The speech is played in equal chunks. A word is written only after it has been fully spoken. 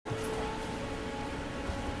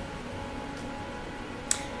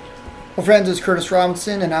Well, friends, it's Curtis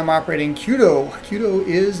Robinson, and I'm operating Kudo. Kudo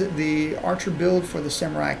is the archer build for the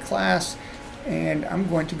samurai class, and I'm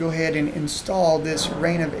going to go ahead and install this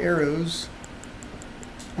rain of arrows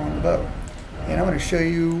on the bow. And I'm going to show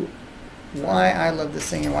you why I love this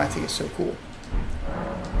thing and why I think it's so cool.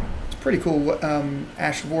 It's pretty cool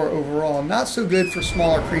Ash of War overall. Not so good for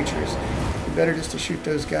smaller creatures. Better just to shoot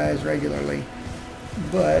those guys regularly.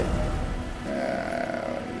 But,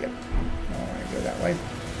 yep, I don't want to go that way.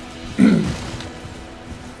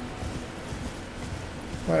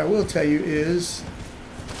 What I will tell you is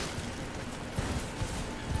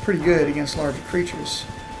pretty good against larger creatures.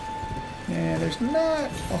 And there's not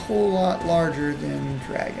a whole lot larger than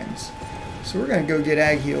dragons. So we're going to go get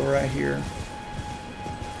Agheel right here.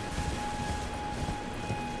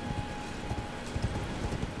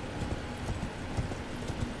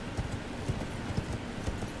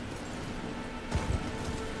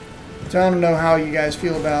 So I don't know how you guys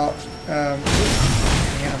feel about man,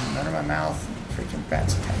 I'm under my mouth. Freaking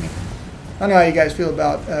bats attack me. I don't know how you guys feel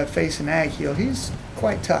about facing Agheel. He's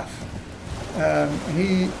quite tough. And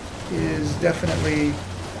he is definitely,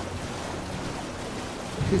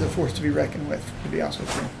 he's a force to be reckoned with, to be honest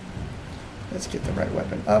with you. Let's get the right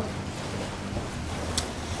weapon up.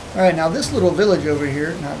 Alright, now this little village over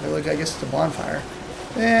here, not village, I guess it's a bonfire.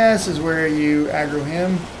 This is where you aggro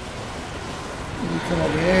him. You come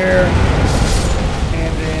over there,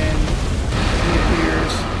 and then he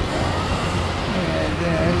appears, and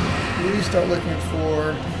then we start looking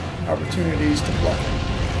for opportunities to pluck him.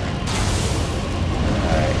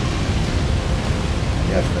 Alright.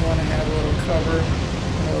 Definitely want to have a little cover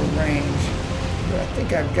and a little range. But I think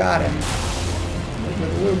I've got him with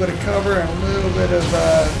a little bit of cover and a little bit of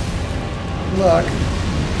luck.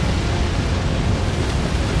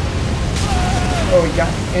 Oh, he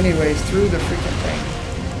got me anyways through the freaking thing.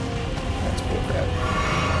 That's bullcrap.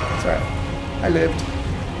 It's alright. I lived.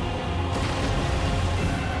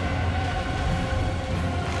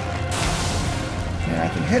 And I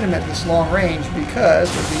can hit him at this long range because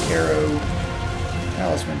of the arrow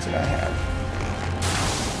talismans that I have.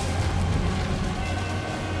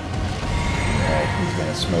 Alright, he's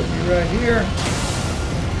going to smoke me right here.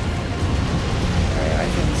 Alright, I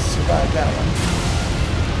can survive that one.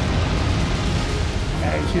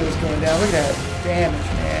 Agheel's going down. Look at that damage,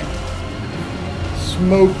 man.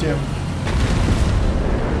 Smoked him.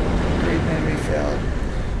 Great enemy failed.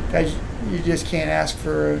 Guys, you just can't ask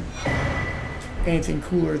for anything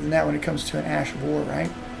cooler than that when it comes to an Ash of War,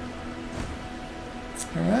 right?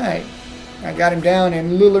 Alright. I got him down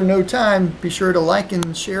in little or no time. Be sure to like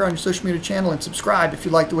and share on your social media channel and subscribe if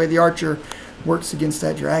you like the way the archer works against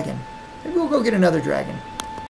that dragon. Maybe we'll go get another dragon.